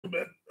A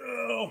bit.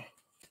 Oh,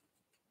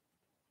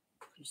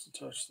 just a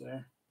touch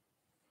there.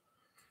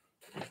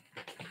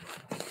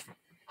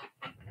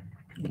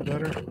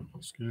 Better.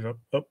 Scoot it up.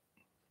 Up.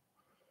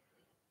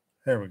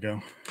 There we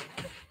go.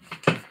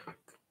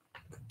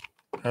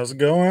 How's it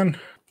going?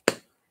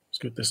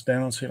 Scoot this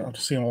down so you don't have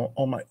to see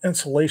all my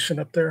insulation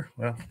up there.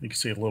 Well, you can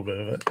see a little bit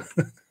of it.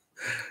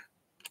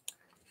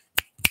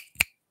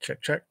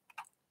 Check, check.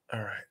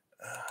 All right.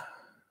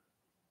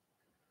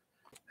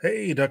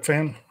 Hey, Duck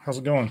fan. How's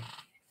it going?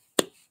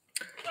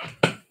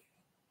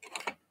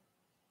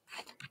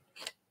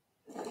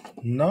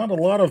 Not a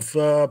lot of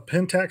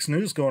Pentax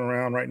news going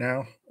around right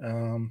now.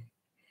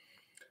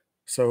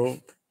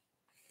 So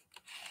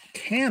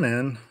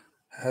Canon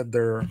had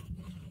their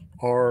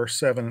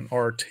R7 and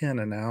R10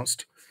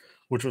 announced,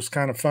 which was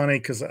kind of funny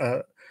because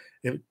it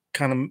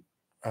kind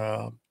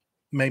of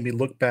made me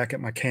look back at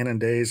my Canon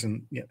days,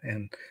 and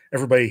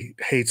everybody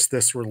hates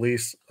this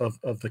release of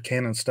the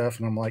Canon stuff,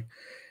 and I'm like,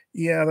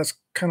 yeah, that's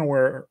kind of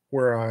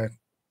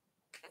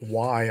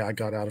why I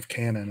got out of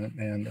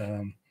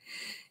Canon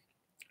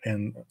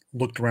and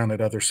looked around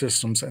at other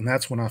systems, and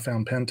that's when I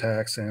found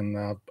Pentax,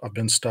 and I've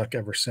been stuck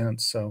ever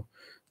since. So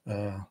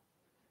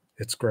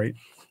it's great.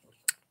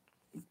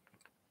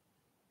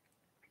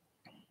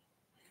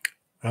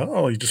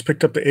 Oh, you just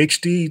picked up the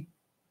HD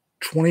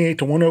 28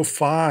 to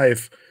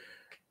 105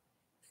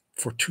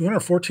 for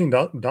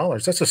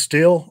 $214. That's a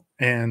steal,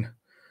 and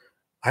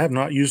I have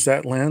not used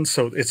that lens,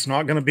 so it's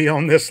not going to be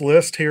on this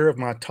list here of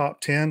my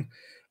top 10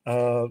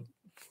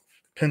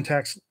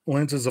 Pentax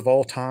lenses of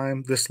all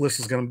time. This list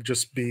is going to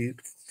just be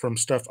from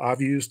stuff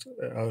I've used.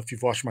 If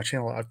you've watched my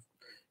channel, I've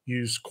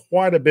used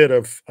quite a bit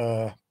of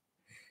the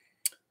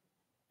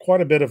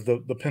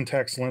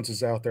Pentax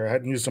lenses out there. I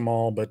hadn't used them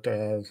all, but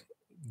I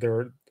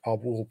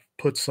will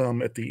put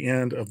some at the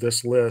end of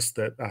this list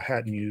that I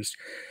hadn't used.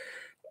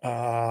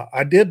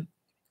 I did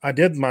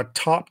my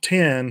top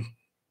 10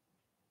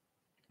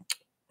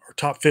 or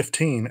top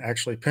 15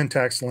 actually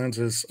Pentax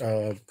lenses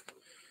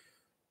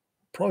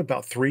probably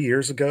about 3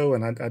 years ago,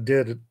 and I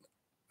did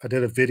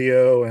a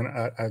video, and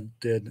I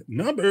did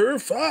number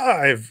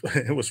 5.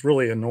 It was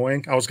really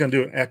annoying. I was going to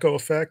do an echo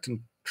effect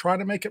and try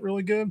to make it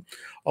really good.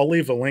 I'll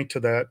leave a link to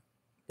that.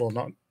 Well,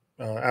 not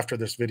after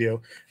this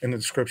video in the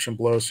description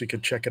below, so you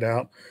can check it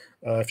out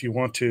if you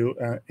want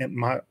to.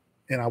 And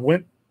I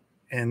went,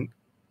 and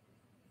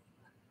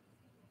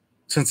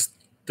since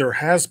there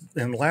has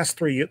in the last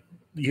 3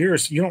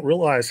 years, you don't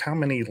realize how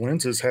many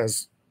lenses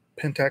has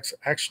Pentax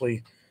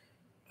actually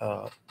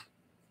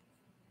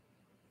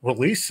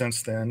released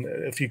since then.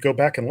 If you go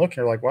back and look,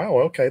 you're like, wow,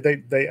 okay,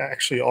 they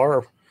actually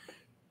are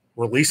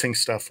releasing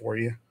stuff for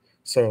you.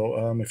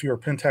 So if you're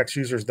Pentax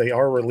users, they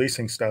are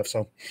releasing stuff.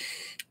 So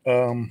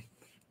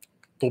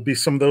there'll be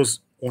some of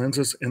those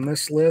lenses in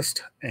this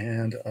list,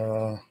 and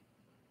I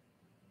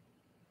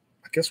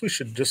guess we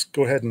should just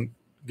go ahead and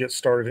get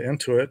started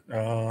into it.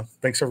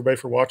 Thanks everybody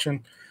for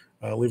watching.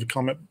 Leave a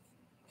comment,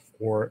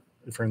 or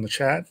if you're in the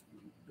chat,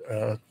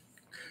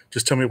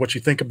 just tell me what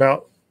you think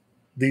about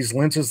these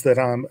lenses that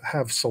I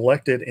have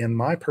selected in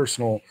my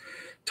personal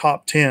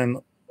top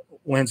 10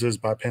 lenses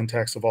by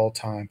Pentax of all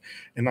time.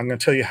 And I'm going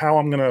to tell you how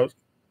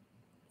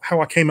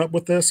I came up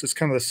with this. It's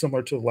kind of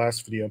similar to the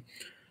last video.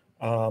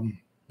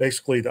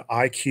 Basically the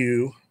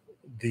IQ,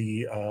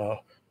 the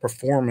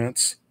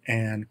performance,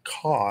 and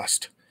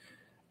cost.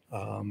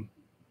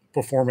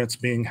 Performance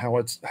being how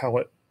it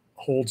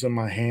holds in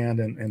my hand,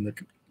 and the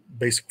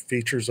basic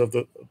features of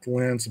the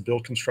lens,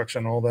 build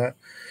construction, all that.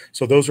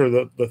 So those are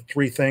the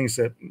 3 things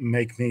that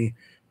make me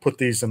put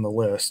these in the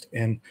list.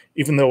 And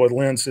even though a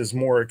lens is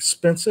more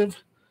expensive,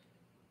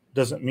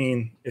 doesn't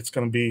mean it's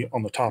going to be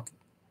on the top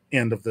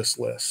end of this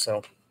list.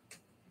 So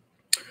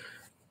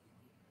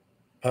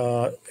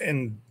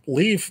and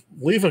leave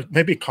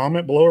maybe a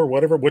comment below or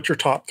whatever, what your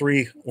top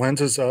 3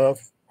 lenses are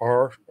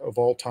of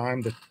all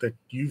time that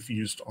you've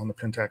used on the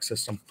Pentax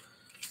system.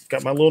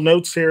 Got my little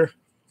notes here.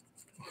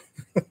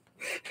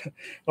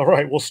 All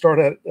right, we'll start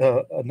at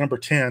number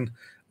 10.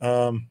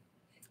 And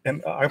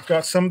I've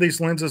got some of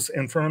these lenses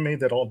in front of me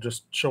that I'll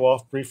just show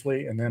off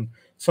briefly, and then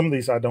some of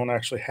these I don't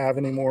actually have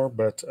anymore,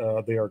 but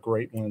they are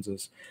great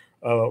lenses.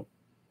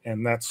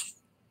 And that's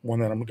one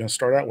that I'm going to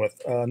start out with.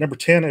 Number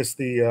 10 is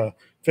the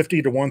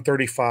 50 to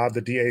 135,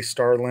 the DA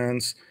Star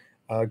lens.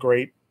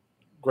 Great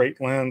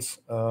lens.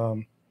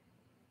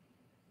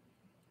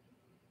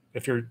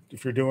 If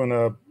you're doing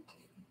a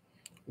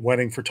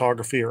wedding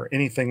photography or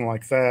anything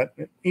like that,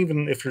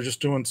 even if you're just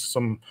doing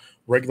some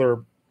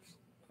regular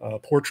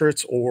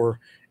portraits, or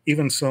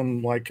even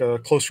some like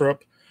closer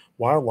up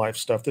wildlife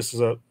stuff, this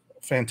is a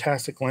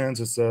fantastic lens.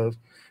 It's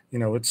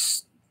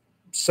it's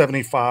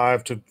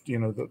 75 to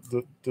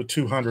the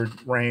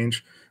 200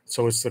 range,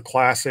 so it's the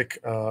classic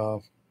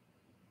lens,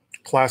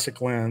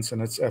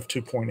 and it's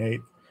f2.8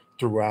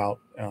 throughout.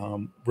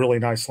 Really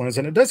nice lens,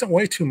 and it doesn't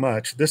weigh too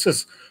much. This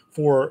is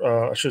for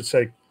I should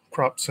say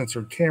crop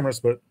censored cameras,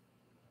 but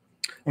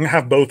I'm gonna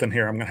have both in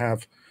here. I'm gonna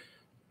have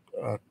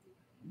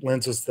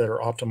lenses that are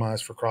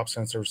optimized for crop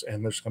sensors,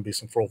 and there's going to be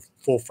some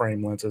full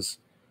frame lenses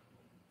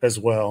as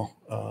well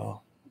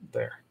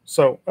there.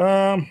 So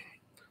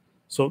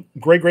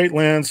great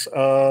lens.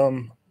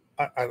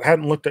 I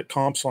hadn't looked at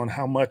comps on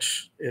how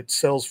much it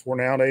sells for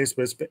nowadays,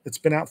 but it's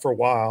been out for a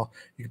while.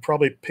 You could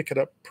probably pick it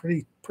up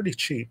pretty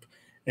cheap,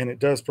 and it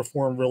does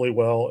perform really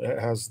well. It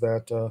has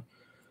that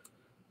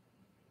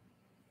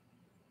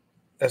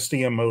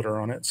SDM motor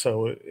on it,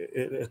 so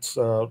it's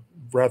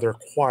rather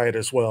quiet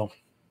as well.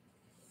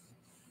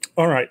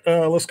 All right,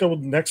 let's go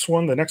with the next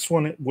one. The next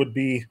one would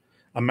be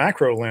a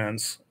macro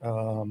lens.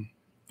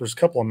 There's a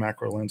couple of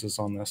macro lenses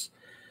on this.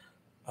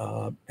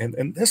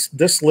 And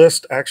this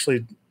list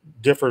actually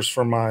differs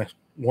from my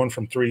one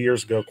from 3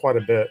 years ago quite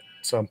a bit.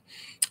 So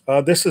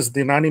this is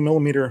the 90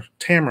 millimeter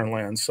Tamron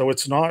lens. So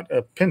it's not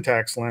a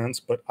Pentax lens,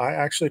 but I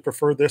actually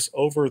prefer this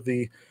over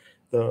the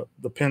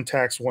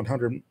Pentax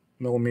 100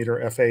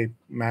 millimeter FA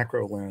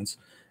macro lens.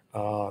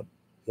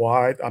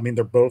 Why? I mean,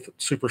 they're both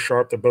super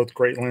sharp. They're both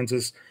great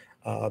lenses.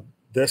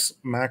 This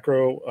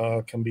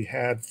macro can be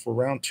had for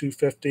around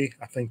 250.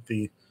 I think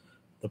the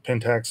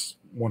Pentax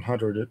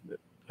 100,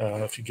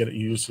 if you get it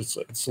used, it's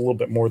a little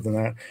bit more than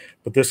that.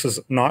 But this is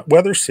not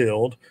weather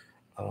sealed,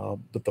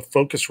 but the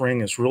focus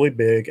ring is really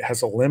big. It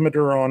has a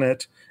limiter on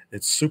it.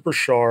 It's super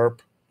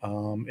sharp.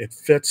 It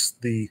fits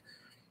the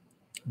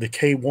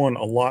K1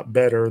 a lot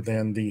better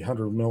than the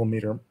 100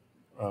 millimeter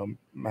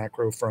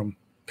macro from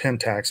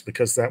Pentax,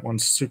 because that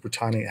one's super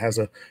tiny.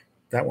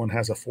 That one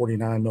has a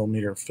 49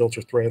 millimeter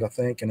filter thread, I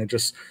think, and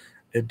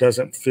it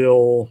doesn't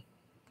feel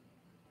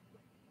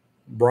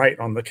bright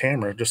on the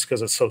camera just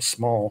because it's so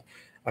small.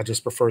 I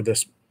just prefer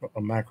this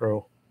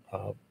macro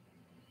a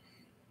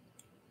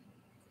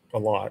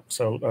lot.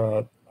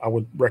 So I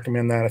would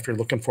recommend that if you're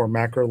looking for a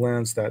macro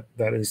lens. That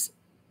is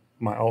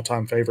my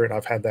all-time favorite.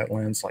 I've had that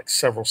lens like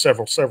several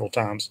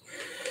times.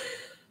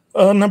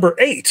 Number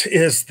 8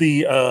 is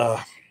the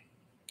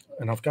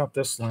and I've got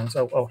this lens.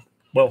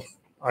 Well,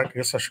 I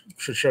guess I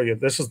should show you.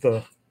 This is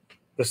the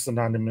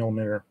 90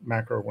 millimeter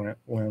macro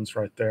lens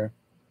right there.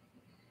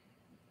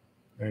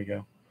 There you go.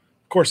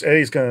 Of course,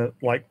 Eddie's gonna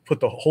like put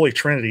the Holy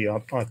Trinity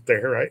on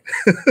there, right?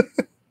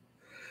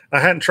 I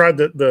hadn't tried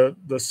the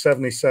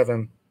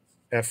 77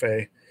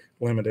 FA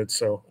limited,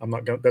 so I'm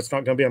not gonna. That's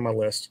not gonna be on my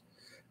list.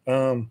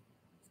 But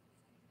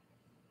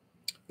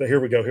here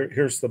we go.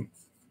 Here's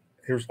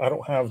I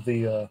don't have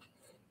the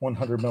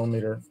 100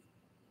 millimeter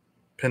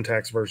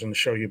Pentax version to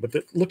show you, but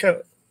look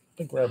at.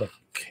 Let me grab a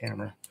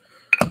camera.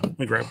 Let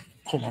me grab.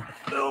 Hold on.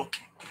 No.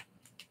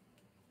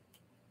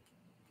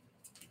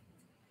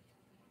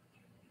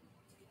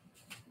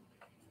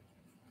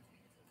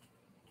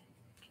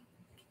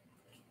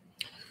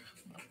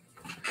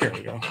 Here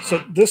we go.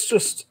 So this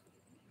just,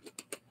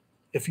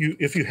 if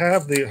you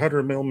have the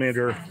 100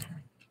 millimeter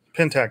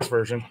Pentax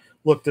version,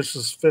 look, this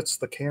just fits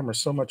the camera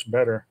so much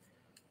better.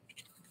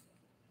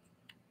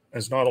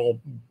 It's not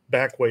all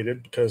back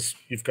weighted because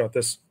you've got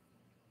this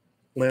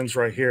lens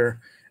right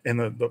here, and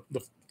the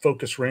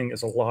focus ring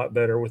is a lot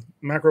better. With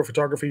macro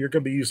photography, you're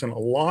going to be using a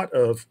lot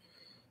of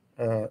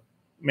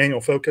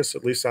manual focus.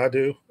 At least I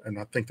do, and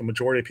I think the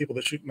majority of people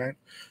that shoot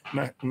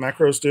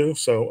macros do.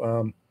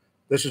 So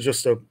this is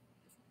just a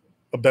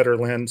better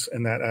lens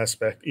in that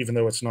aspect, even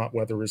though it's not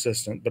weather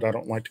resistant. But I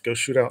don't like to go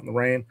shoot out in the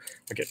rain.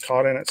 I get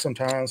caught in it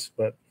sometimes,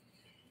 but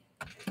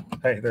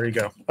hey, there you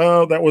go.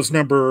 That was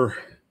number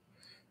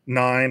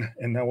 9,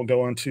 and now we'll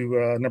go on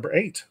to number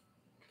 8.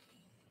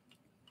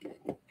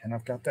 And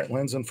I've got that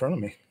lens in front of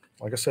me.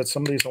 Like I said,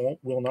 some of these I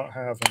will not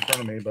have in front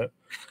of me, but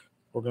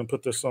we're going to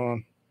put this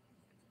on.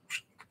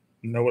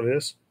 You know what it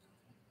is?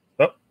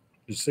 Oh,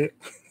 you see it?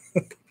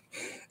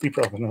 You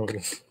probably know what it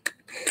is.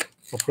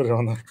 I'll put it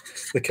on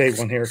the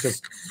K1 here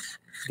because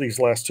these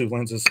last 2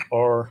 lenses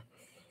are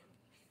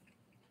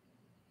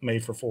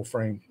made for full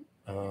frame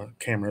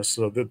cameras.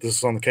 So this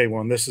is on the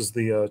K1. This is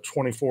the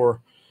 24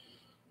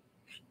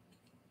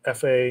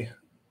 FA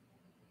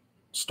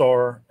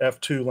Star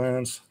f2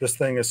 lens. This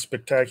thing is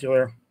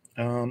spectacular.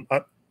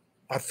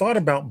 I thought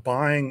about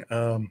buying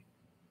that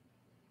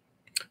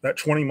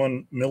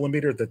 21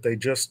 millimeter that they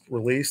just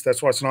released.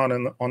 That's why it's not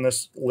on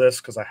this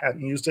list, because I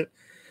hadn't used it.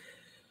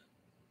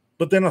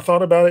 But then I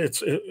thought about it.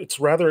 It's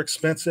rather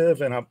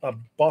expensive, and I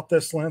bought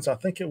this lens. I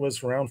think it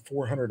was around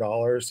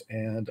 $400,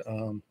 and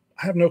I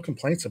have no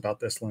complaints about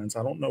this lens.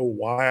 I don't know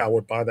why I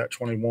would buy that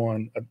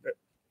 21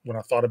 when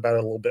I thought about it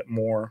a little bit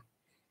more.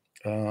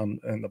 And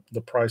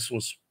the price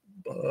was,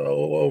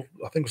 I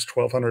think it was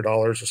 $1,200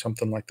 or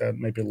something like that,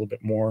 maybe a little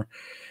bit more.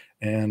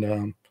 And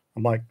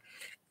I'm like,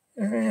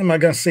 am I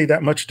going to see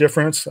that much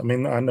difference? I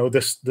mean, I know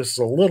this is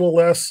a little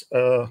less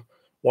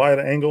wide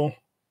angle,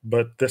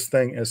 but this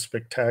thing is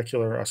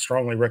spectacular. I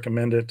strongly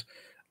recommend it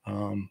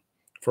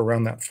for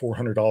around that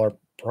 $400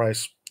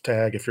 price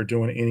tag. If you're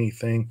doing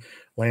anything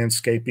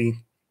landscapey,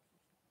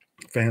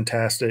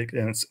 fantastic.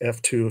 And it's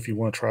f2 if you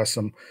want to try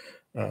some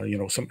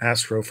some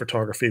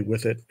astrophotography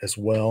with it as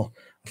well.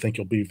 I think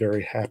you'll be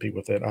very happy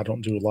with it. I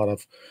don't do a lot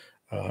of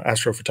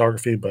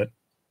astrophotography, but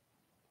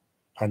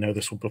I know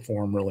this will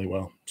perform really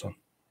well. So,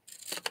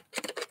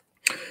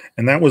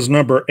 and that was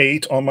number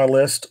 8 on my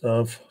list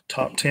of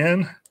top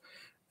 10.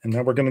 And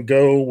now we're going to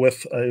go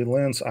with a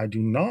lens I do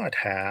not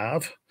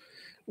have,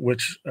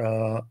 which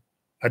I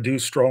do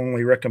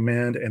strongly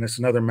recommend, and it's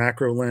another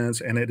macro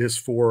lens, and it is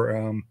for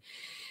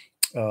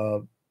uh,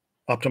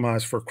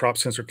 optimized for crop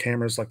sensor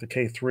cameras like the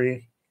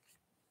K3,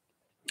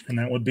 and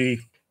that would be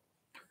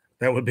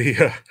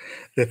the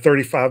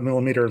 35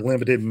 millimeter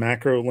limited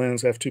macro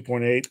lens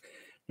f2.8.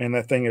 Man,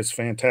 that thing is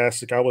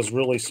fantastic. I was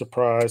really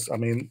surprised. I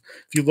mean,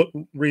 if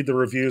you read the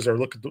reviews or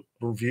look at the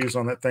reviews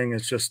on that thing,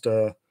 it's just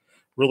a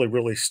really,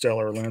 really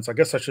stellar lens. I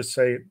guess I should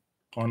say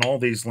on all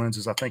these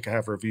lenses, I think I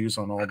have reviews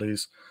on all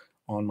these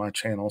on my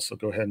channel. So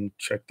go ahead and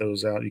check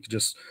those out. You can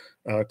just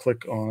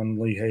click on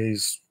Lee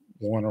Hayes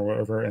one or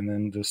whatever, and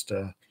then just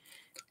uh,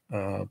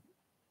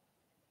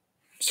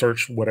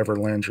 search whatever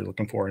lens you're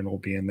looking for and it'll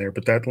be in there.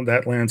 But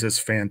that lens is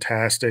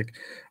fantastic.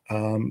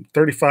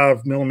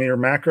 35 millimeter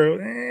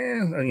macro,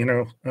 I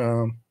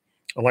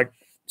like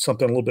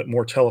something a little bit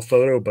more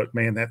telephoto, but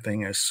man, that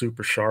thing is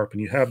super sharp,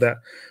 and you have that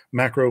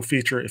macro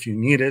feature if you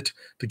need it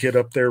to get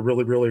up there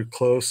really, really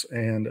close,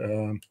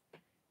 and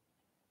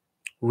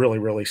really,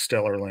 really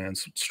stellar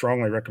lens.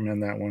 Strongly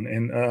recommend that one.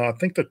 And I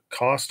think the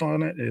cost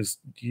on it is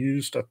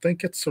used, I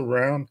think it's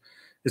under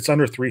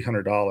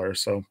 $300.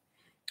 So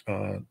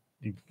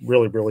you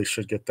really, really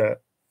should get that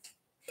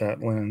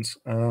lens,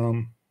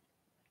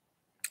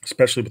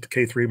 especially with the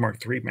K3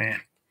 Mark III. Man,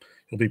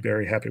 you'll be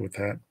very happy with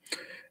that.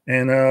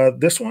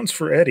 And this one's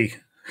for Eddie.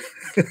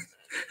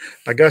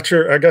 I got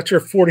your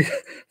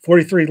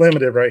 43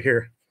 limited right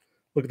here.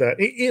 Look at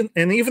that.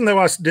 And even though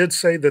I did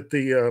say that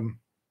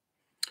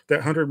that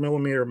 100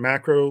 millimeter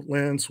macro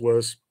lens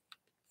was,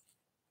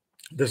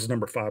 this is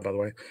number 5 by the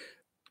way,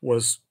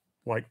 was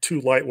like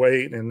too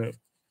lightweight, and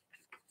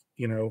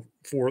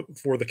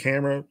for the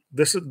camera,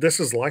 this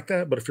is like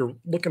that. But if you're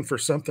looking for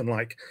something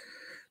like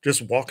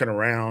just walking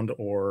around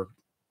or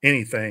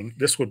anything,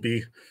 this would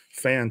be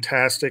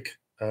fantastic.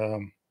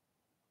 I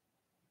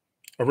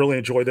really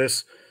enjoy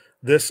this.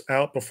 This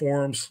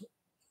outperforms.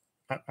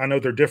 I know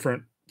they're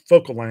different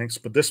focal lengths,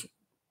 but this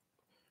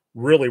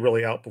really,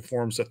 really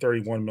outperforms the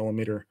 31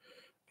 millimeter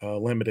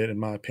limited, in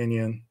my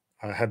opinion.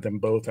 I had them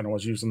both, and I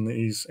was using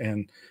these,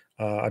 and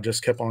I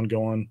just kept on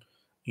going.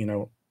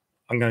 I'm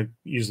going to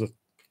use the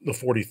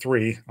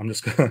 43. I'm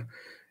just going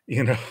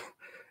to,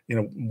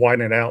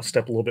 widen it out,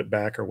 step a little bit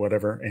back or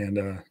whatever,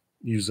 and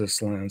use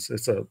this lens.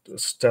 It's a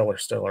stellar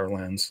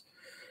lens.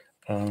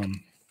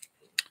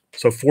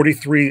 So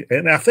 43,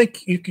 and I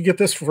think you could get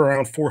this for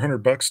around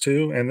 $400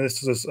 too. And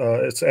this is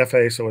it's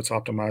FA, so it's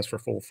optimized for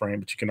full frame,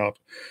 but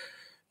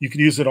you can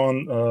use it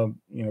on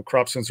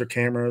crop sensor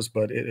cameras,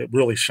 but it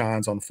really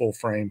shines on full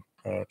frame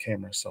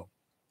cameras. So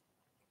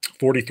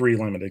 43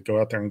 limited.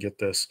 Go out there and get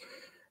this.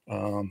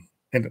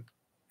 And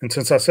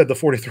since I said the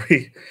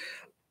 43,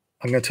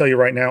 I'm going to tell you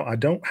right now, I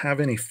don't have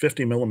any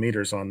 50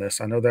 millimeters on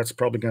this. I know that's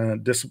probably going to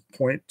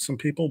disappoint some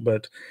people,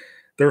 but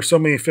there are so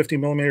many 50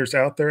 millimeters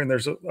out there, and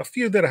there's a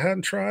few that I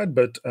hadn't tried,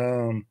 but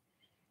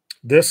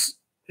this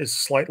is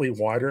slightly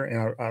wider,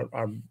 and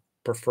I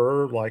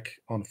prefer, like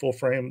on full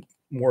frame,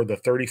 more the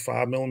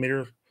 35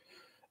 millimeter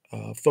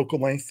focal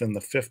length than the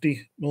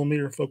 50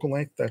 millimeter focal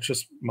length. That's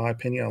just my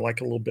opinion. I like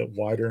it a little bit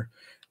wider,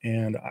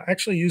 and I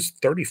actually use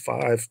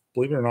 35.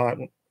 Believe it or not,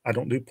 I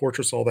don't do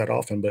portraits all that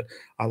often, but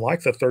I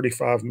like the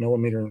 35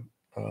 millimeter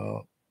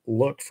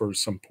look for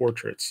some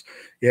portraits.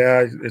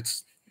 Yeah,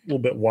 it's a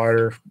little bit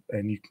wider,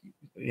 and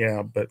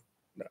but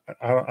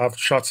I've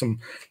shot some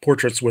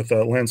portraits with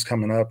a lens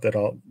coming up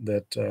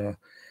that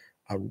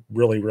I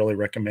really, really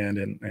recommend,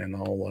 and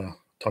I'll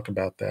talk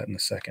about that in a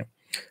second.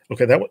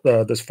 Okay,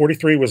 this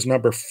 43 was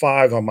number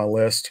 5 on my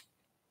list.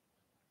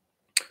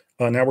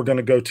 Now we're going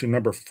to go to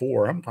number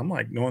 4. I'm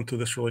like going through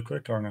this really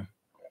quick, aren't I?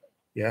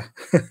 Yeah.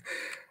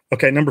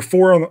 Okay, number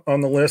 4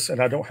 on the list,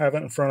 and I don't have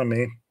it in front of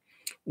me,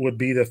 would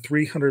be the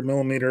 300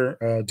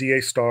 millimeter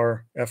DA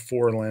Star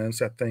f4 lens.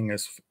 That thing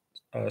is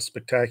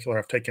spectacular.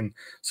 I've taken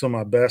some of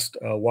my best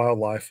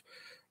wildlife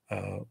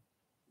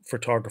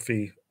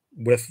photography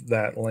with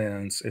that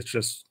lens. It's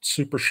just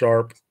super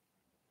sharp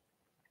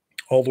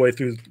all the way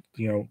through,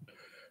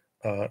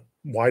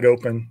 wide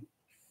open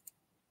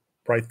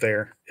right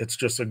there. It's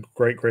just a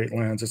great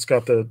lens. It's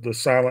got the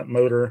silent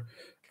motor,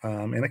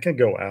 and it can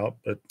go out,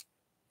 but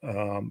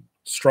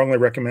strongly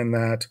recommend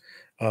that.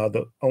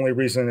 The only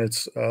reason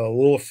it's a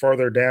little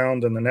farther down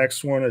than the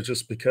next one is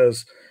just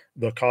because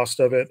the cost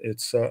of it.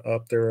 It's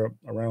up there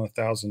around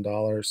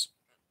 $1,000.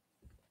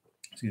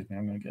 Excuse me,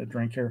 I'm going to get a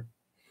drink here.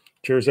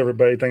 Cheers,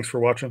 everybody. Thanks for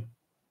watching.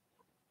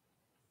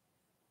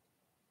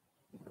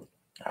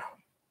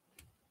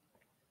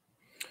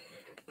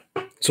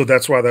 So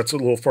that's why that's a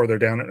little farther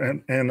down,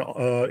 and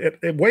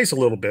it weighs a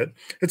little bit.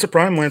 It's a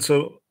prime lens,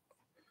 so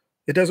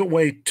it doesn't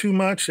weigh too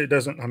much. It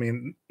doesn't, I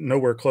mean,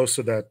 nowhere close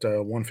to that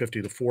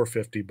 150 to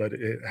 450, but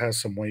it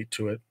has some weight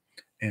to it,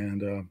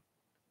 and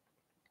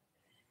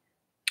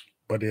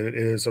but it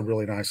is a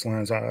really nice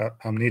lens. I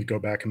need to go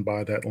back and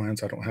buy that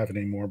lens. I don't have it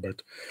anymore,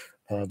 but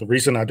the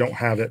reason I don't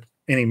have it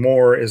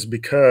anymore is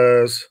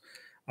because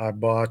I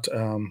bought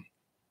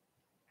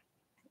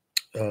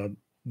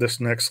this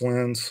next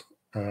lens,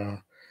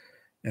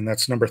 and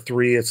that's number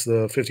 3. It's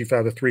the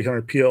 55 to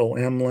 300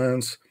 PLM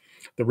lens.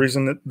 The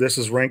reason that this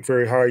is ranked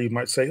very high, you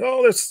might say,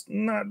 oh, that's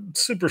not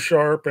super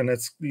sharp, and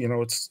it's, you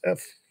know, it's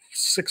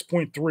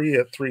f6.3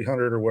 at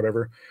 300 or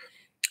whatever.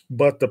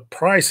 But the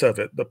price of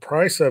it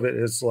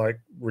is like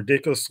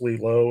ridiculously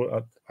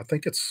low. I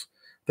think it's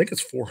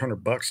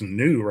 $400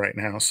 new right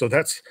now. So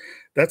that's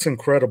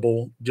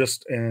incredible.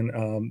 Just and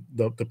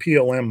the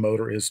PLM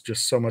motor is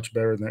just so much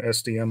better than the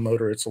SDM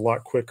motor. It's a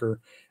lot quicker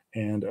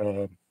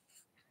and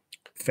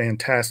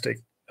fantastic,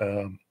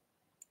 um,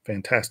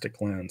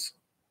 fantastic lens.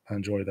 I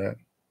enjoy that.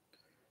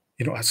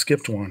 You know, I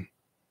skipped one.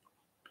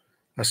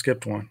 I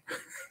skipped one.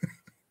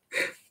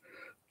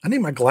 I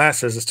need my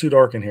glasses. It's too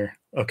dark in here.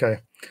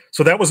 Okay.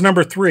 So that was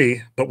number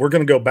 3, but we're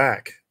going to go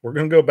back. We're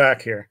going to go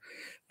back here.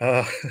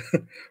 Uh,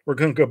 we're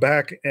going to go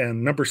back,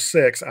 and number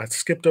 6, I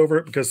skipped over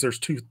it because there's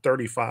two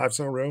 35s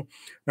in a row.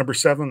 Number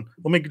 7,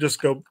 let me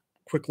just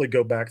quickly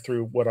go back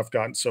through what I've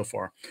gotten so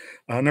far.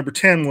 Number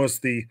 10 was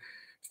the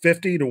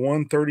 50 to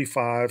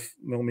 135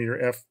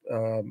 millimeter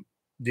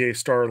DA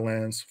star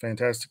lens,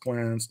 fantastic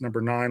lens.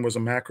 Number 9 was a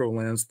macro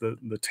lens, the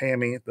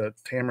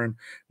Tamron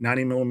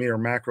 90 millimeter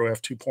macro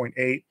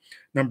f2.8.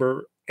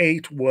 Number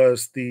 8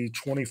 was the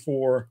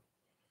 24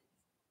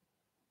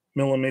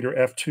 millimeter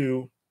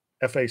f2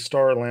 FA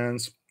star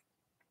lens.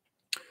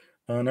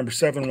 Number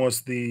 7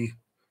 was the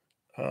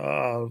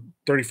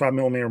 35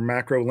 millimeter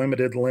macro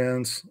limited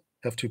lens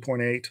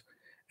f2.8,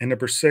 and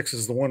number 6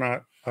 is the one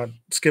I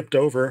skipped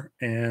over,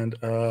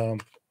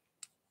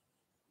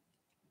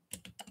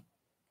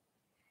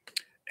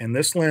 and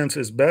this lens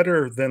is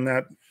better than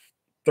that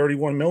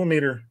 31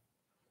 millimeter.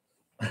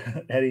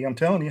 Eddie, I'm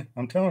telling you,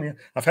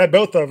 I've had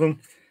both of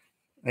them,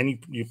 and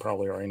you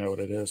probably already know what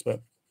it is, but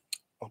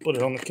I'll put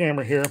it on the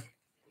camera here.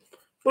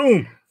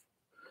 Boom.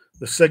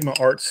 The Sigma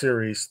Art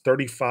Series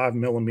 35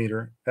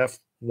 millimeter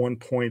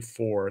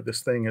f1.4.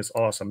 This thing is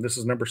awesome. This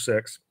is number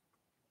 6.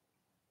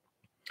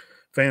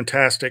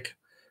 Fantastic.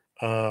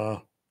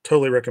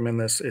 Totally recommend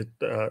this.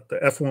 The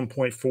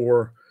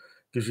f1.4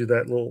 gives you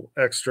that little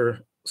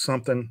extra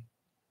something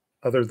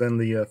other than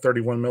the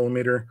 31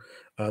 millimeter.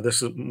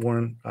 This is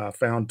one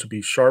found to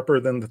be sharper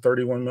than the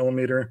 31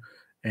 millimeter.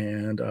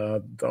 And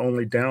the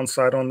only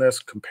downside on this,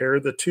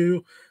 compare the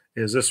two,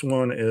 is this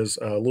one is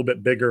a little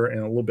bit bigger and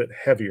a little bit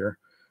heavier.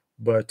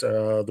 But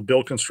the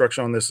build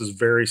construction on this is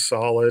very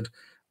solid.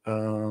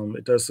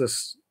 It does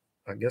this,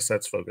 I guess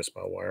that's focused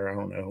by wire. I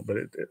don't know, but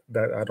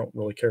that I don't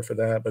really care for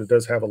that. But it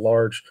does have a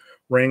large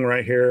ring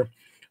right here,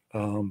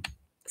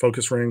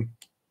 focus ring.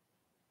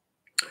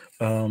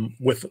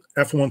 With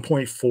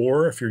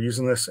f1.4, if you're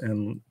using this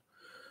in,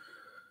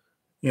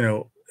 you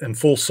know, in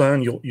full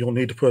sun, you'll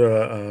need to put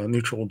a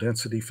neutral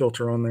density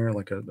filter on there,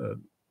 like a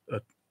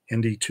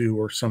ND2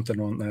 or something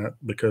on that,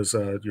 because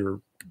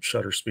your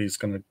shutter speed is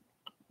going to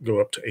go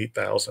up to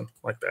 8,000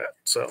 like that.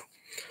 So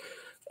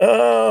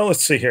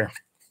let's see here.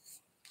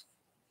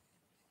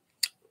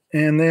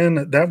 And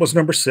then that was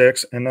number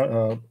 6,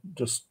 and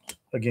just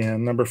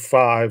again, number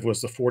 5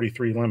 was the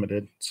 43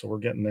 limited. So we're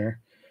getting there.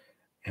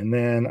 And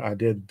then I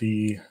did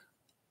the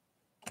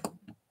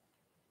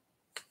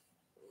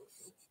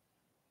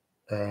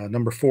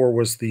number 4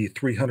 was the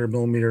 300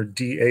 millimeter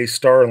DA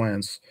star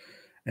lens.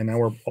 And now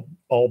we're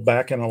all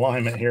back in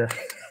alignment here.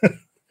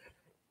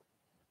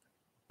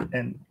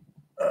 And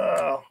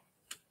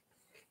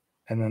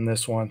then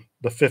this one,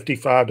 the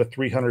 55 to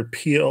 300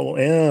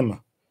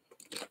 PLM.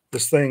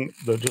 This thing,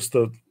 like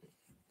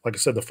I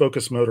said, the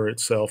focus motor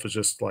itself is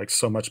just like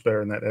so much better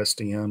than that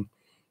SDM.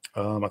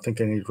 I think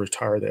they need to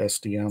retire the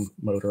SDM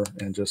motor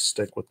and just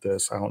stick with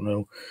this. I don't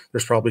know.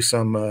 There's probably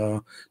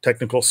some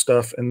technical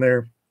stuff in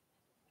there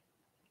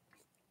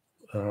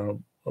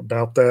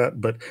about that.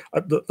 But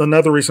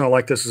another reason I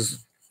like this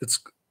is it's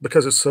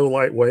because it's so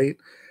lightweight.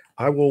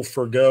 I will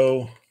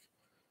forgo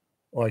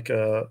like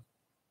a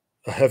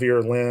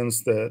heavier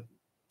lens that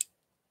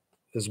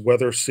is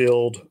weather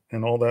sealed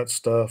and all that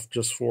stuff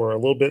just for a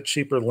little bit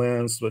cheaper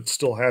lens, but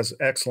still has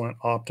excellent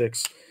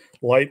optics,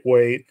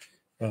 lightweight.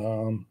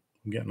 I'm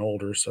getting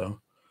older, so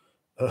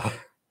I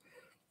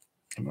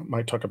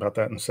might talk about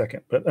that in a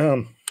second. But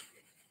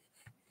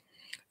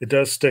it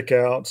does stick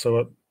out.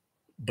 So,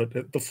 but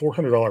the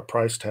 $400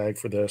 price tag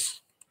for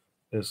this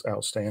is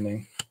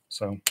outstanding.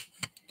 So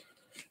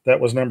that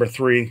was number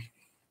 3.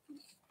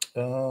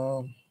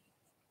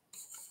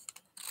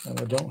 And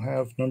I don't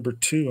have number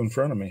 2 in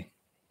front of me,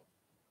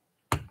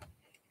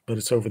 but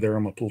it's over there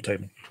on my pool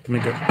table. Let me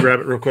go grab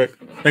it real quick.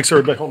 Thanks,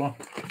 everybody. Hold on.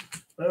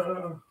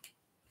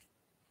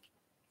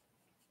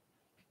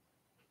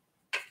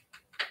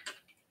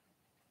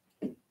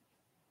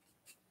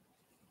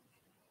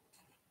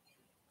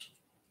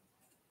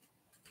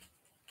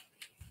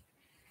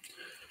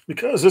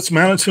 Because it's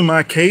mounted to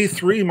my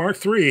K3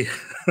 Mark III.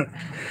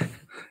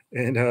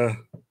 And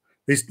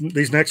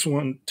these next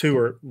 2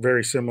 are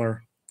very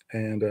similar.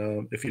 And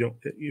if you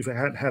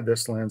hadn't had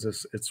this lens,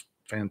 it's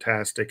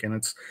fantastic,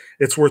 and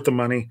it's worth the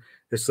money.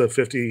 It's the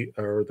 50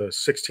 or the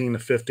 16 to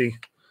 50,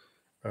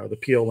 the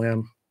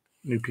PLM,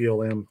 new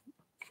PLM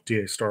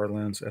DA star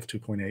lens,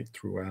 f2.8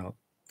 throughout.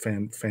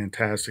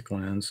 Fantastic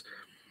lens.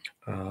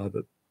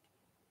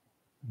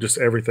 just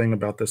everything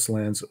about this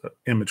lens,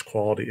 image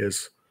quality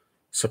is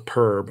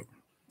superb.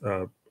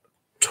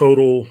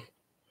 Total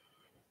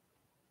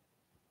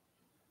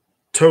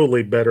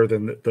totally better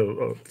than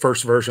the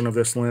first version of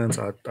this lens.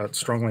 I'd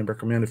strongly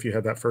recommend, if you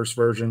have that first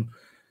version,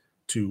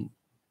 to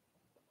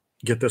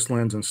get this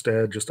lens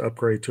instead. Just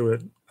upgrade to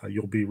it.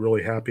 You'll be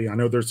really happy. I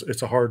know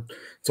it's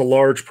a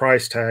large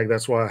price tag.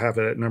 That's why I have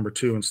it at number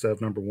 2 instead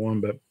of number 1.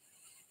 But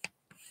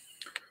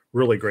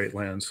really great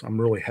lens.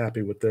 I'm really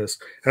happy with this.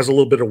 Has a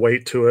little bit of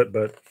weight to it,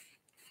 but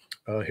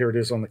here it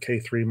is on the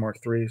K3 Mark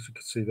III, as you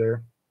can see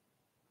there.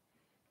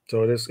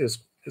 So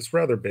it's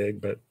rather big,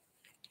 but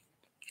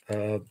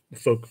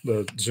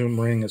the zoom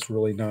ring is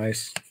really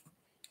nice.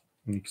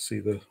 And you can see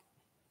the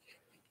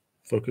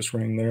focus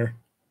ring there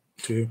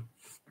too.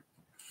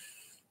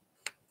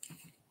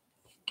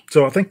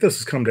 So I think this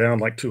has come down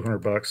like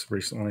 $200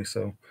 recently.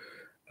 So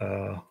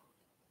you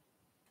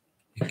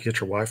can get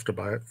your wife to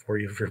buy it for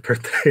you for your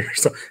birthday or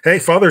something. Hey,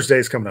 Father's Day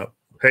is coming up.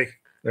 Hey,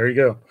 there you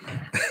go.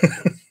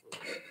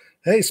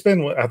 Hey,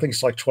 spend, I think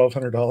it's like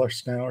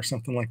 $1,200 now or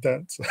something like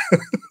that.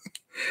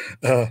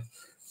 So,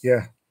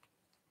 yeah.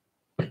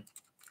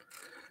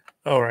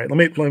 All right, let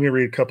me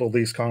read a couple of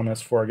these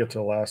comments before I get to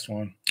the last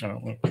one.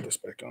 Let me put this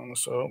back on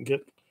so I don't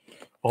get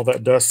all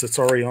that dust that's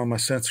already on my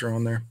sensor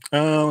on there.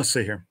 Let's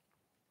see here.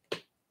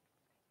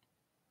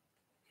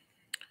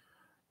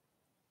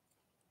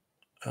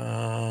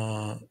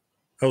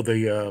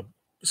 The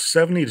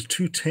 70 to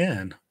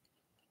 210.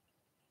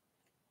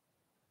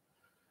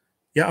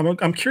 Yeah,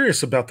 I'm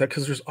curious about that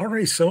because there's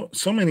already so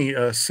many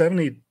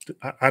 70.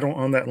 I don't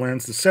own that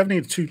lens. The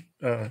 70 to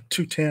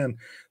 210.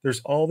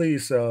 There's all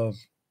these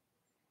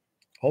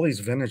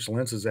vintage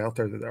lenses out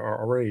there that are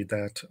already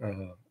that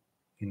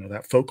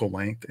that focal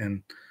length,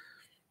 and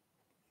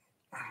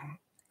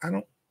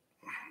I'm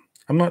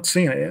not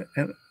seeing it.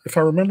 And if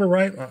I remember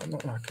right, I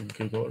can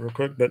Google it real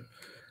quick, but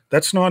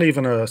that's not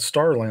even a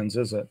star lens,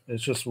 is it?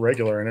 It's just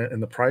regular,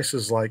 and the price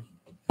is like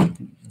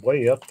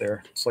way up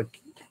there. It's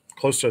like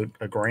close to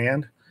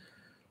 $1,000.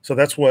 So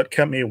that's what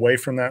kept me away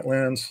from that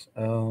lens.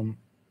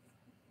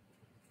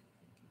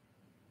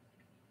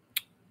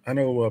 I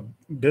know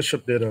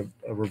Bishop did a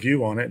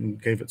review on it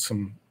and gave it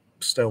some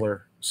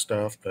stellar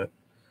stuff, but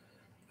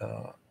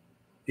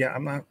yeah,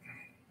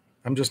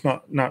 I'm just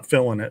not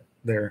feeling it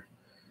there.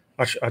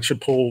 I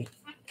should pull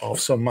off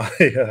some of my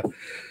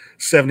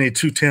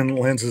 70-210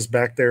 lenses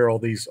back there, all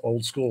these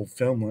old school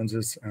film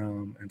lenses,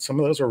 and some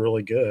of those are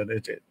really good.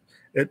 It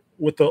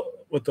with the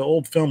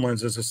old film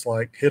lenses, it's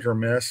like hit or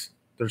miss.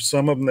 There's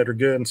some of them that are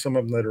good and some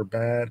of them that are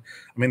bad.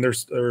 I mean,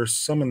 there's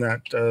some in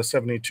that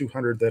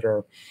 70-200 that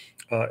are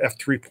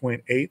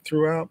f3.8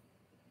 throughout,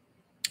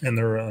 and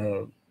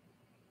they're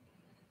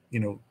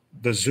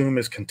the zoom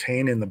is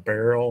contained in the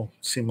barrel.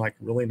 Seem like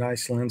really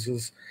nice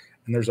lenses.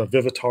 And there's a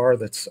Vivitar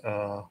that's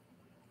I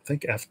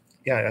think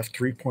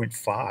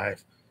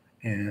f3.5,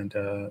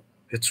 and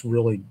it's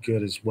really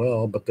good as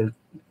well. But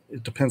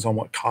it depends on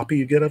what copy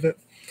you get of it.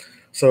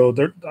 So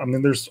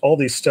there's all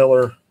these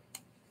stellar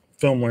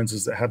film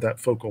lenses that have that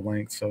focal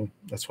length. So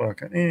that's why I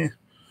can.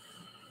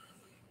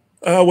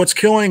 What's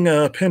killing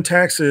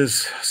Pentax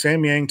is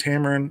Samyang,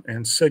 Tamron,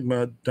 and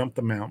Sigma dump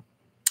them out.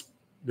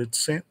 Did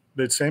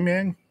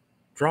Samyang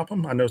drop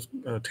them? I know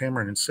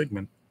Tamron and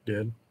Sigma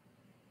did.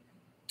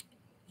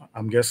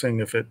 I'm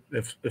guessing if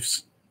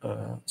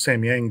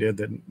Samyang did,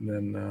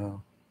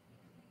 then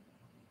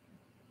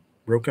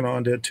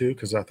Rokinon did too,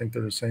 because I think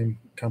they're the same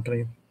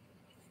company.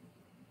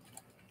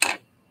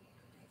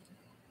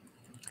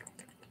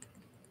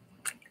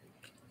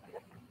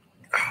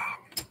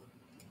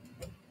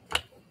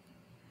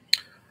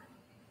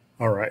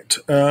 All right.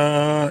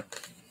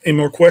 Any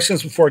more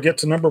questions before I get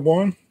to number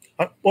 1?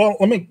 Well,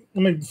 let me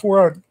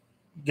before I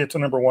get to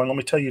number 1, let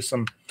me tell you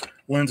some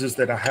lenses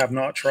that I have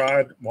not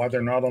tried, why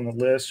they're not on the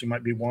list. You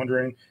might be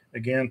wondering.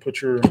 Again,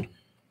 put your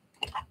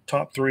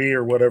top 3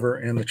 or whatever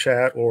in the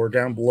chat or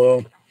down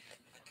below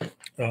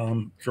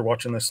if you're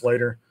watching this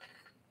later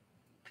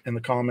in the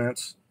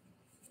comments.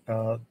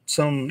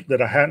 Some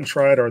that I hadn't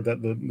tried are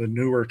the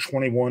newer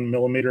 21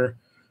 millimeter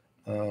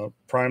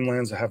prime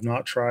lens. I have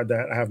not tried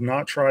that. I have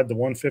not tried the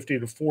 150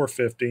 to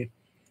 450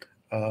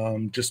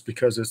 just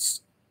because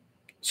it's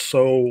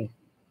so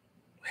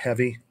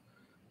heavy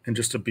and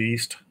just a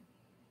beast.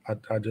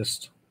 I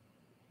just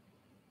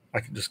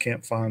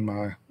can't find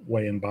my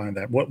way in buying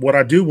that. What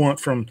I do want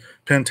from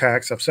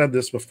Pentax, I've said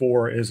this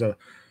before, is a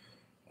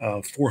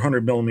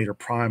 400 millimeter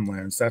prime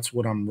lens. That's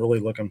what I'm really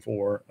looking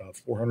for. A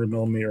 400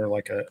 millimeter,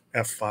 like a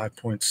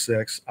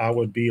f5.6. I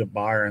would be a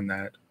buyer in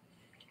that.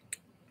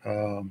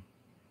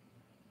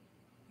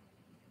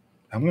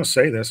 I'm going to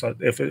say this: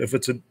 if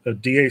it's a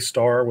DA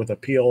Star with a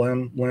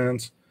PLM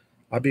lens,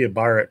 I'd be a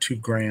buyer at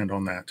 $2,000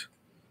 on that.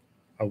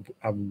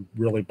 I would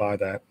really buy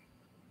that.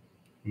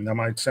 I mean, that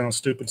might sound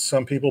stupid to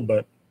some people,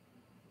 but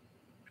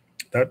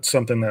that's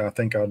something that I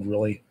think I'd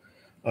really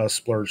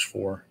splurge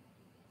for.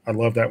 I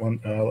love that one.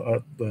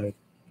 The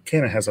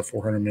Canon has a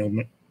 400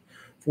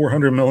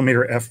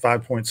 millimeter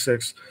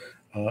f5.6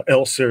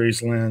 L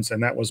series lens,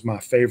 and that was my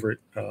favorite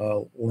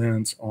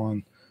lens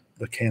on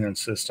the Canon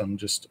system,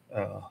 just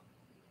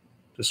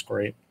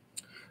great.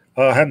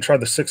 I hadn't tried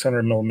the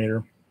 600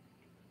 millimeter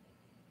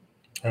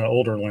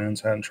older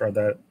lens. I hadn't tried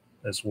that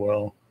as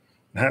well.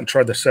 I hadn't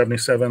tried the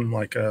 77,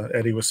 like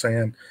Eddie was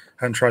saying.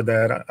 I hadn't tried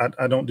that.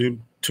 I don't do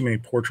too many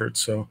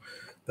portraits, so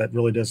that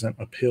really doesn't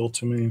appeal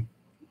to me.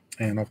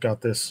 And I've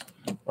got this,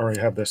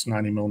 already have this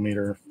 90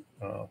 millimeter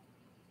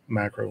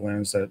macro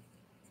lens that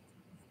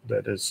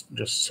is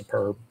just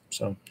superb.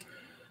 So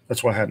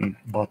that's why I hadn't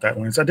bought that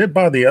lens. I did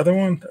buy the other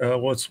one.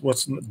 What's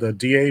the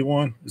DA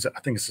one? I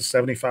think it's a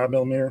 75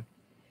 millimeter.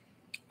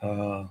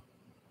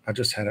 I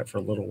just had it for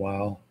a little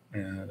while,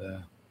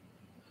 and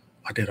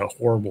I did a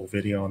horrible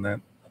video on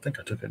that. I think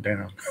I took it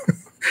down.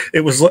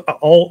 It was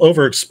all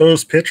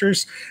overexposed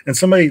pictures, and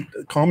somebody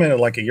commented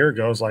like a year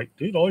ago. I was like,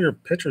 dude, all your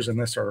pictures in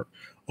this are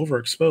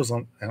overexposed.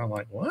 And I'm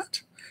like,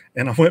 what?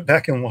 And I went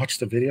back and watched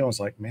the video. I was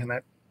like, man,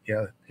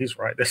 yeah, he's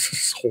right. This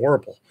is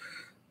horrible.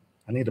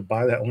 I need to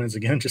buy that lens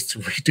again just to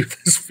redo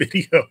this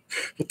video.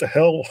 What the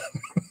hell?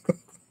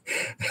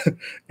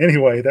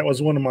 Anyway, that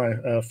was one of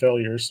my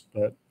failures,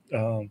 but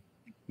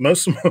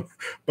most of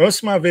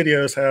my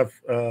videos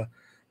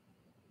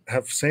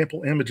have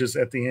sample images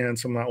at the end.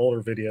 Some of my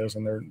older videos,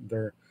 and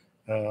they're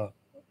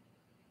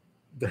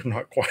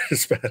not quite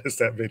as bad as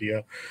that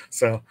video.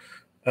 So,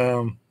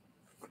 all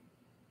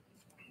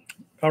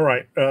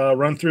right,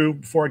 run through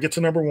before I get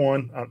to number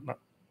one.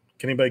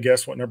 Can anybody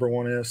guess what number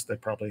one is? They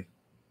probably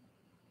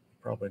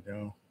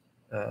know.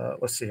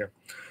 Let's see here.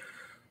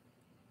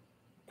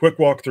 Quick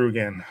walkthrough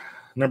again.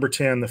 Number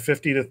 10, the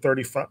 50 to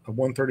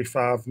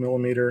 135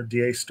 millimeter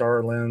DA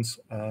star lens.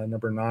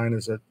 Number 9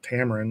 is a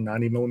Tamron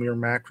 90 millimeter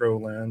macro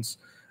lens,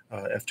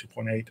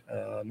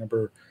 f2.8.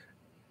 Number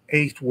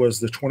 8 was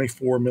the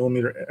 24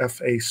 millimeter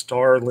FA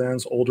star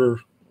lens, older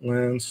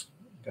lens.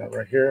 Got it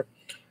right here.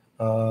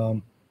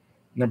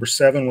 Number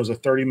 7 was a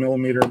 30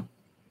 millimeter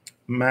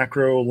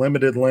macro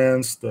limited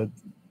lens, the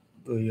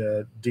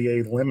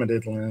DA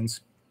limited lens.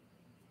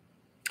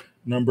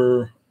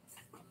 Number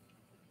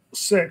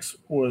 6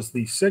 was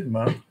the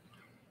Sigma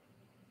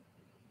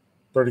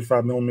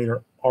 35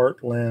 millimeter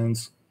art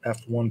lens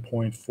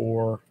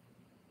f1.4,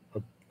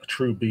 a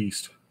true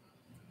beast.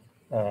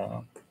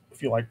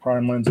 If you like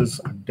prime lenses,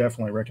 I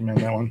definitely recommend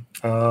that one.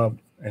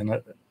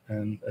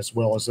 And as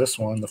well as this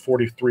one, the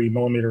 43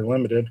 millimeter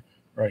limited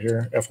right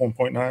here,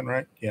 f1.9,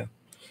 right? Yeah.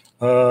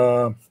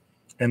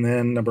 And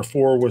then number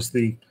 4 was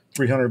the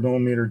 300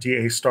 millimeter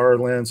DA star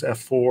lens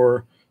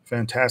f4,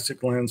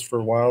 fantastic lens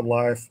for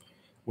wildlife.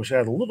 Wish I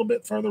had a little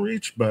bit further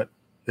reach, but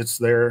it's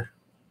there.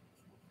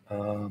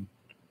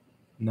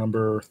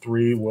 Number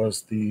 3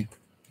 was the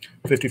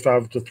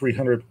 55 to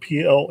 300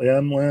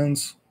 PLM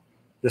lens.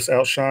 This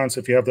outshines.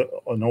 If you have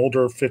an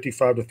older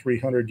 55 to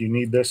 300, you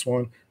need this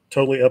one.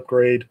 Totally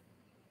upgrade.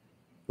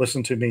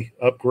 Listen to me.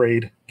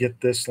 Upgrade.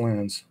 Get this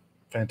lens.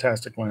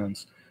 Fantastic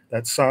lens.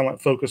 That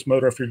silent focus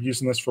motor, if you're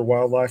using this for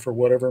wildlife or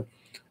whatever,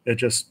 it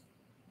just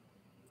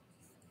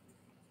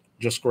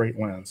great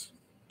lens.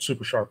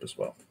 Super sharp as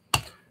well.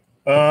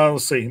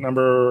 Let's see.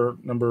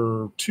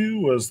 Number 2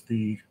 was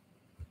the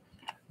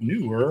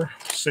newer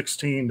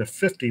 16 to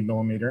 50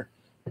 millimeter.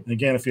 And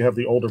again, if you have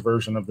the older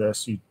version of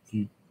this, you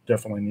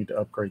definitely need to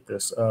upgrade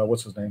this.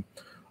 What's his name?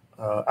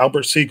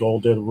 Albert Siegel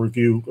did a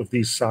review of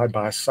these side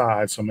by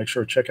side, so make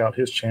sure to check out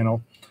his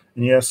channel.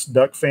 And yes,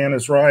 Duck Fan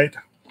is right.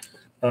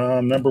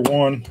 Number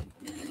 1,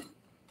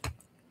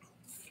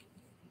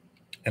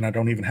 and I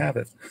don't even have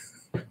it.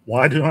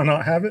 Why do I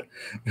not have it?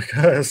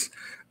 Because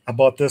I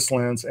bought this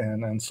lens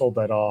and sold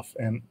that off,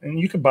 and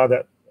you can buy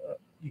that.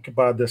 You could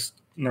buy this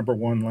number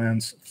 1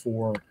 lens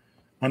for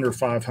under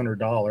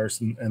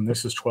 $500, and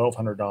this is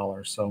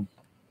 $1,200. So,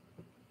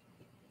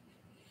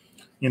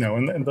 you know,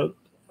 and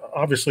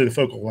obviously the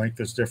focal length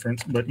is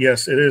different, but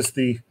yes, it is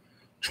the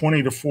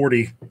 20 to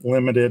 40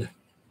 limited,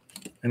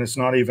 and it's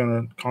not even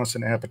a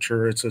constant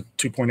aperture. It's a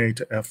 2.8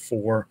 to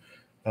f4.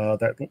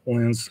 That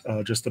lens,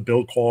 just the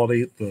build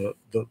quality,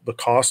 the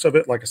cost of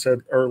it. Like I said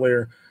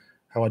earlier,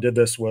 how I did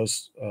this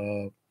was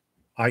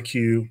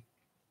IQ,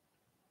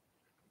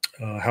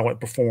 how it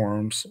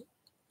performs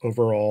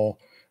overall,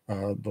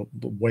 the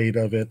weight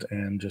of it,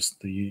 and just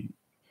the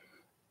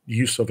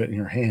use of it in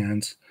your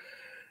hands,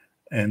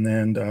 and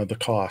then the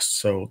cost.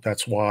 So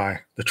that's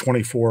why the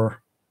 24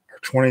 or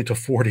 20 to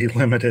 40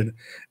 limited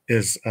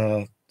is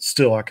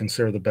still, I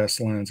consider, the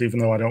best lens, even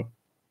though I don't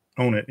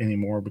own it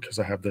anymore because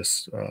I have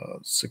this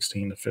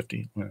 16 to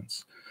 50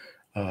 lens.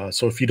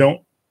 So if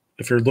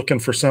you're looking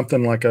for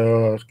something like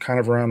a kind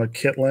of around a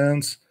kit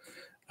lens,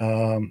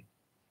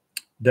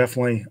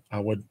 definitely I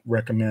would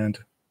recommend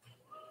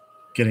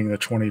getting the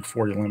 20 to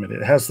 40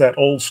 limited. It has that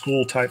old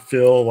school type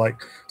feel, like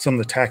some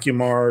of the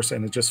Tacumars,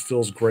 and it just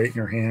feels great in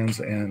your hands,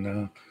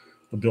 and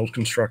the build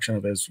construction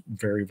of it is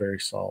very, very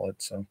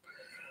solid. So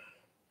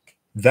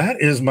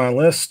that is my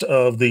list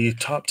of the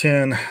top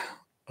 10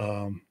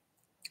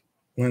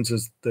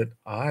 lenses that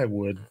I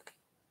would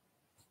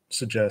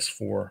suggest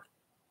for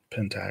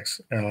Pentax.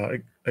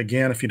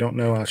 Again, if you don't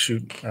know, I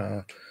shoot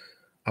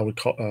I would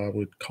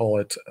call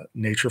it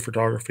nature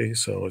photography.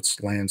 So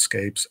it's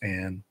landscapes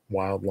and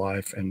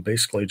wildlife, and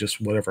basically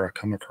just whatever I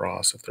come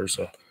across. If there's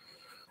a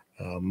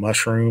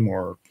mushroom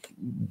or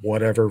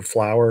whatever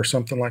flower or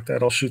something like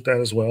that, I'll shoot that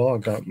as well.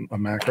 I've got a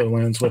macro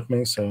lens with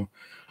me, so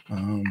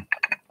um,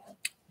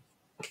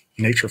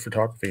 nature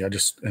photography. I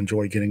just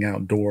enjoy getting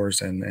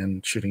outdoors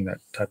and shooting that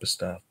type of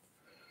stuff.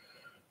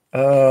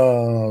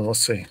 Let's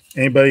see.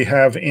 Anybody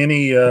have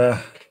any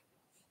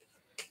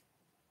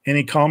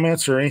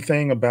comments or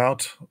anything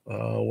about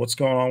what's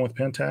going on with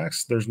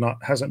Pentax? There's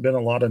not hasn't been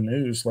a lot of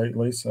news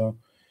lately, so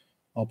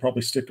I'll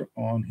probably stick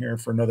on here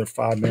for another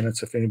 5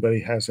 minutes if anybody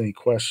has any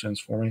questions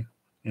for me.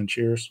 And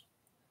cheers.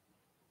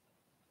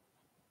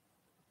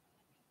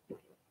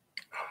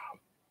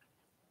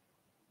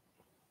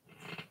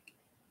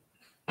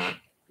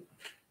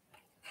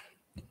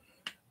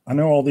 I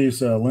know all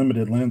these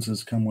limited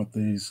lenses come with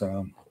these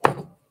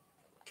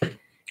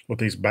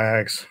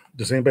bags.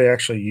 Does anybody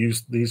actually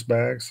use these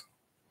bags?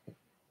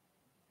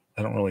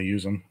 I don't really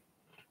use them,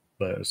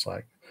 but it's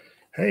like,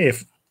 hey,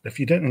 if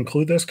you didn't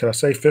include this, could I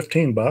save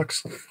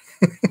 $15?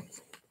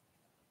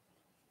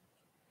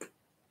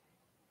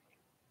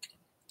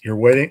 You're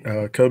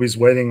waiting. Kobe's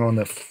waiting on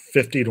the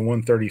 50 to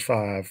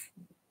 135.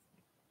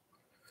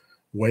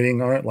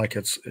 Waiting on it like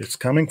it's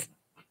coming.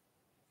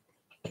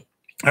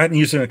 I hadn't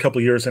used it in a couple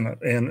of years, and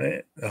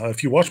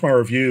if you watch my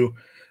review,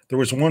 there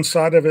was one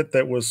side of it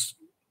that was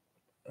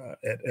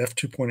at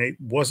f2.8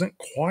 wasn't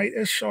quite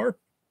as sharp,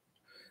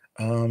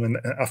 and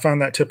I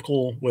find that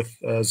typical with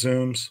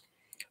zooms.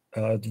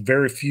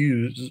 Very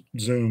few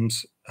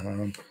zooms.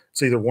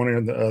 It's either one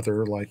or the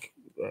other. Like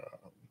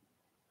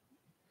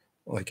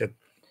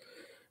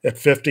at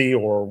 50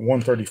 or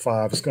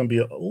 135, it's going to be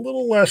a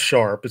little less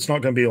sharp. It's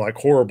not going to be like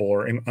horrible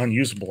or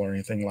unusable or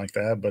anything like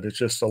that, but it's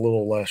just a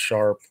little less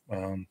sharp.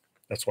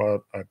 That's why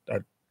I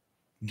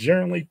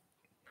generally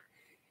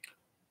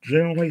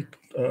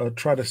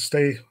try to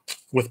stay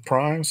with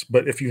primes.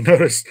 But if you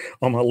notice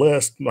on my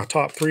list, my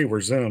top 3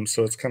 were zooms,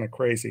 so it's kind of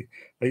crazy.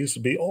 I used to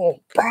be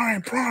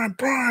prime,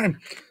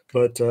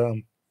 but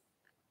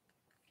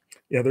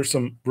yeah, there's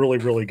some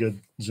really good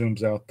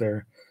zooms out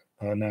there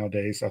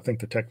nowadays. I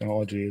think the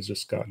technology has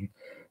just gotten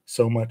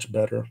so much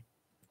better.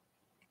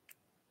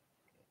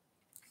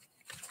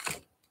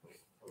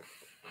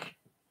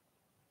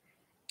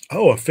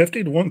 Oh, a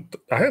 50 to 1.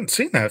 I hadn't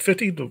seen that.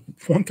 50 to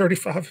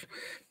 135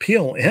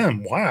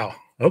 PLM. Wow.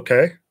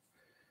 Okay.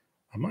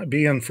 I might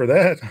be in for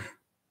that.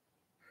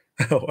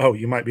 Oh,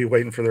 you might be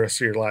waiting for the rest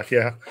of your life.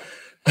 Yeah.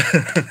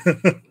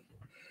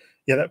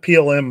 Yeah, that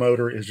PLM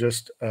motor is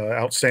just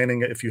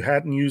outstanding. If you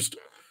hadn't used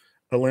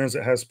a lens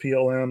that has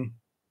PLM,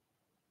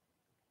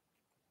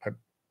 I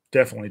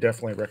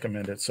definitely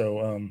recommend it.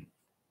 So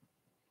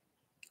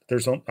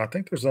I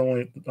think there's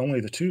only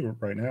the 2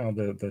 right now,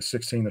 the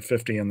 16 to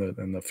 50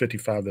 and the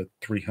 55 to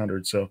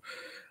 300. So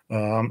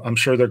I'm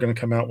sure they're going to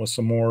come out with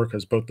some more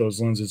because both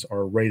those lenses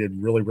are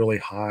rated really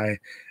high,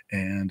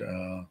 and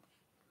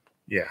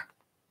yeah.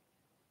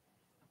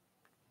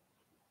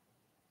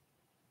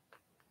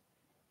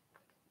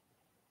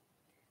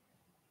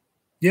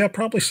 Yeah,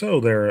 probably so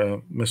there,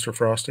 Mr.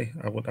 Frosty.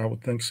 I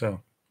would think so.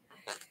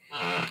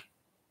 Uh,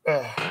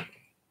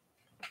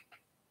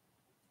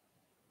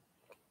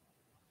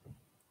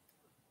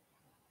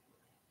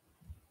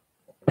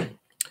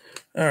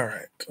 all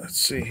right, let's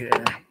see here.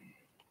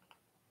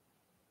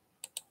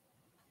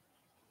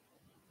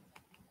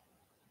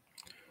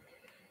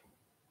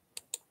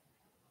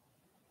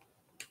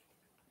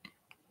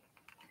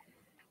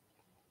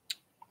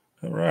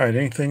 All right,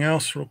 anything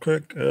else real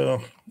quick?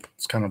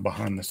 It's kind of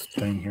behind this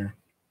thing here.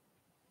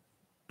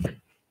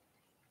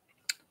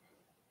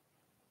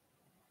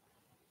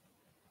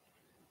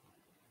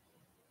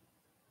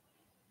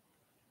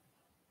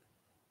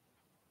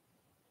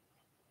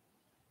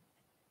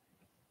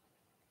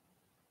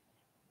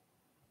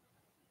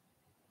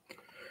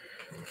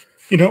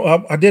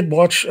 I did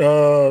watch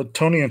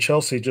Tony and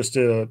Chelsea just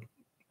did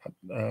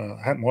I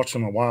hadn't watched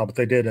them in a while, but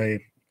they did a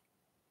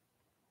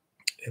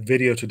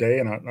video today,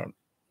 and I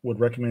would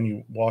recommend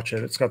you watch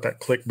it. It's got that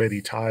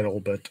clickbaity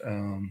title, but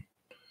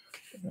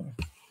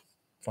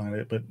find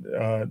it. But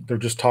they're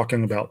just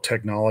talking about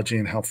technology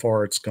and how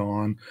far it's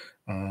gone.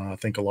 I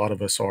think a lot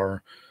of us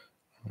are,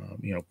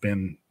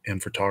 been in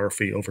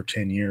photography over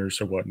 10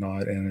 years or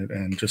whatnot,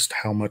 and just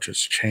how much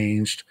it's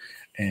changed.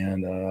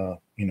 And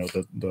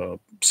the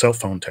cell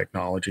phone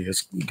technology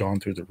has gone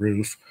through the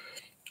roof,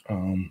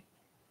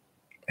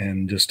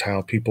 and just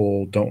how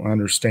people don't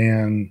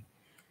understand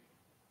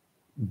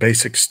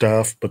basic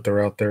stuff, but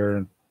they're out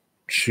there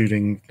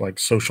shooting like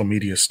social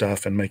media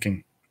stuff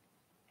and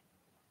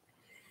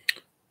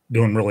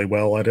doing really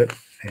well at it.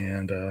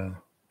 And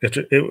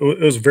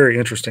it was a very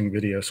interesting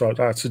video. So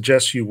I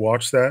suggest you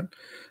watch that.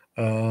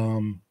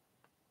 Um,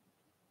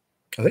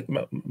 I think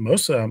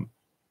most of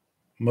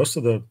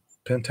the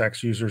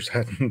Pentax users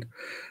hadn't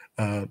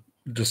uh,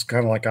 just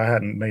kind of like I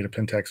hadn't made a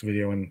Pentax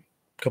video in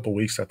a couple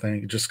weeks. I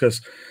think just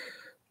because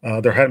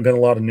there hadn't been a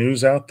lot of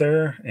news out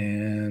there,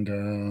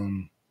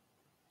 and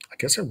I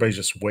guess everybody's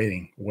just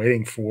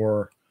waiting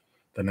for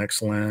the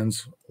next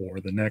lens or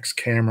the next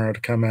camera to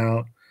come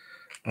out.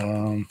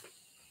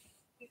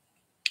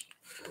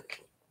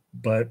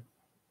 But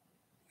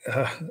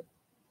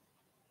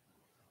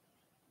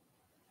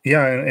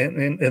yeah,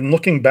 and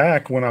looking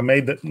back when I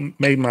made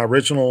my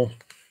original,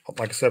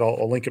 like I said,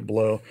 I'll link it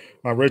below.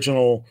 My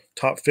original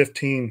top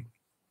 15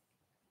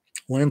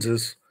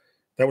 lenses,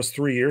 that was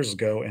 3 years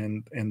ago,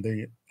 and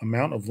the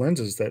amount of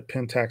lenses that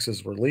Pentax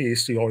has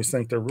released, you always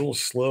think they're real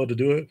slow to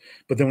do it,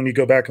 but then when you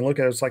go back and look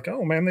at it, it's like,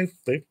 oh man,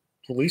 they've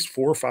released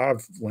 4 or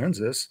 5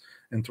 lenses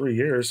in 3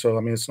 years. So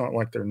I mean, it's not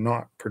like they're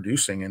not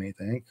producing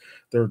anything.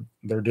 They're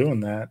doing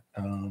that,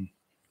 and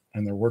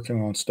they're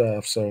working on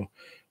stuff. So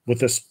with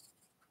this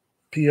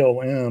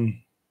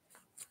PLM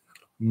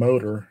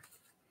motor,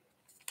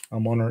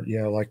 I'm wondering,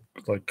 yeah, like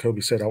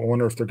Kobe said, I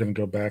wonder if they're going to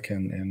go back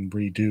and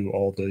redo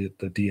all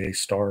the DA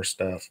star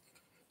stuff,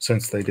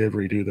 since they did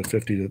redo the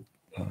 50 to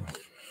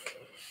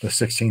the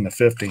 16 to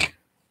 50.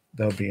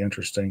 That would be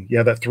interesting.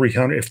 Yeah, that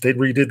 300. If they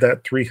redid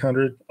that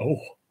 300,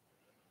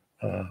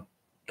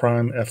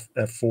 prime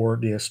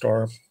f4 DA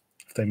star,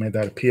 if they made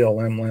that a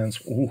PLM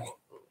lens, ooh,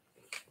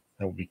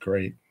 that would be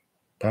great.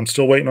 But I'm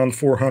still waiting on the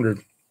 400.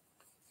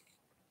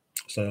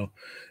 So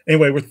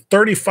anyway, we're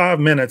 35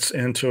 minutes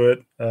into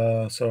it,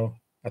 so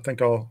I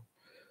think I'll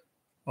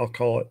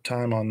call it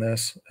time on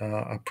this.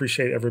 I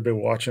appreciate everybody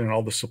watching and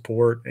all the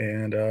support.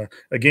 And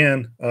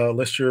again,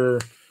 list your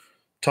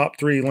top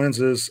 3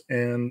 lenses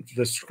in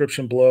the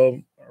description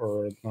below,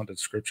 or not the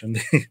description,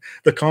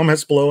 the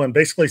comments below, and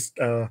basically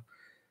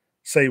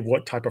say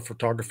what type of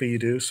photography you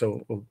do.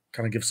 So we'll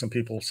kind of give some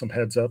people some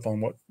heads up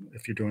on what,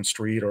 if you're doing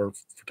street or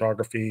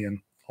photography and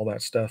all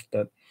that stuff.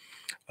 But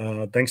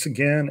thanks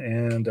again.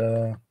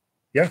 And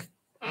yeah,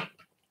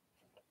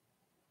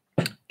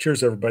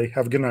 cheers, everybody.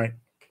 Have a good night.